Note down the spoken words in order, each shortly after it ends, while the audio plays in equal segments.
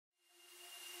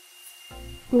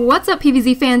What's up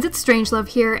PvZ fans, it's Strangelove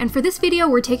here, and for this video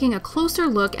we're taking a closer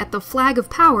look at the Flag of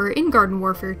Power in Garden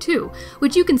Warfare 2,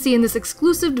 which you can see in this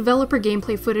exclusive developer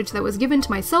gameplay footage that was given to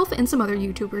myself and some other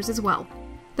YouTubers as well.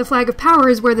 The Flag of Power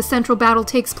is where the central battle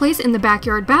takes place in the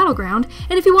Backyard Battleground,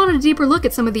 and if you wanted a deeper look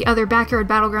at some of the other Backyard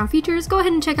Battleground features, go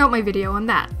ahead and check out my video on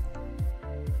that.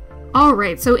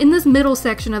 Alright, so in this middle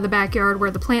section of the backyard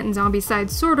where the plant and zombie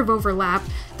sides sort of overlap,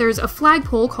 there's a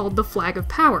flagpole called the Flag of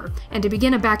Power, and to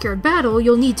begin a backyard battle,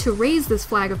 you'll need to raise this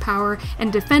Flag of Power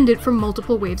and defend it from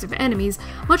multiple waves of enemies,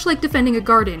 much like defending a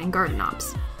garden in Garden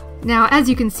Ops. Now, as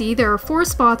you can see, there are 4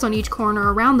 spots on each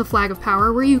corner around the Flag of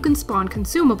Power where you can spawn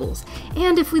consumables,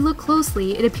 and if we look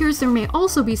closely, it appears there may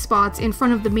also be spots in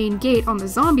front of the main gate on the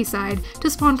zombie side to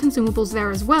spawn consumables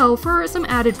there as well for some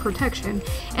added protection,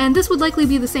 and this would likely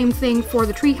be the same thing for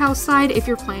the treehouse side if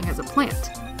you're playing as a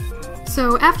plant.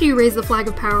 So after you raise the Flag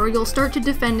of Power, you'll start to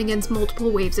defend against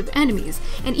multiple waves of enemies,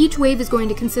 and each wave is going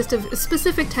to consist of a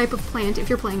specific type of plant if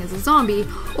you're playing as a zombie,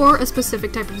 or a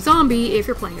specific type of zombie if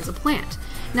you're playing as a plant.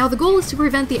 Now the goal is to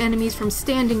prevent the enemies from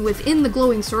standing within the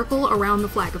glowing circle around the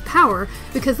Flag of Power,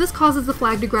 because this causes the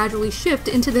flag to gradually shift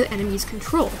into the enemy's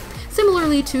control,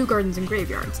 similarly to gardens and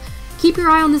graveyards. Keep your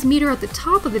eye on this meter at the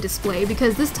top of the display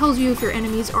because this tells you if your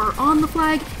enemies are on the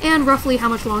flag and roughly how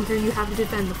much longer you have to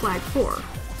defend the flag for.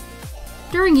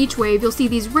 During each wave, you'll see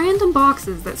these random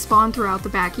boxes that spawn throughout the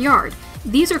backyard.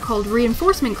 These are called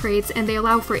reinforcement crates, and they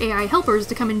allow for AI helpers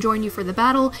to come and join you for the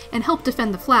battle and help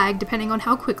defend the flag depending on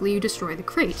how quickly you destroy the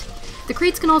crate. The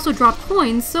crates can also drop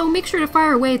coins, so make sure to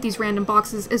fire away at these random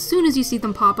boxes as soon as you see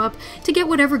them pop up to get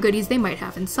whatever goodies they might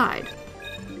have inside.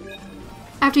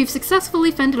 After you've successfully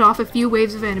fended off a few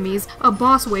waves of enemies, a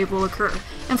boss wave will occur,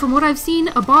 and from what I've seen,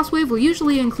 a boss wave will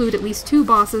usually include at least 2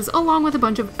 bosses along with a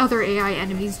bunch of other AI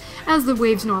enemies, as the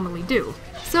waves normally do.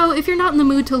 So if you're not in the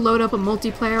mood to load up a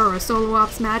multiplayer or a solo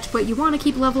ops match, but you want to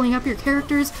keep leveling up your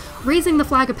characters, raising the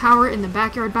Flag of Power in the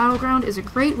Backyard Battleground is a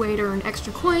great way to earn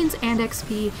extra coins and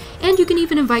XP, and you can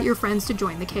even invite your friends to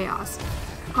join the chaos.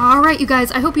 Alright you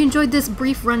guys, I hope you enjoyed this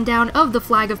brief rundown of the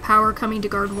Flag of Power coming to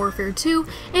Garden Warfare 2,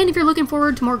 and if you're looking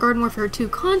forward to more Garden Warfare 2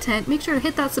 content, make sure to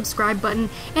hit that subscribe button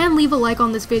and leave a like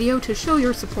on this video to show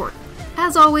your support.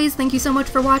 As always, thank you so much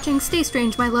for watching, stay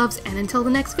strange my loves, and until the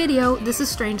next video, this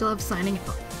is Strangelove signing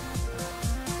out.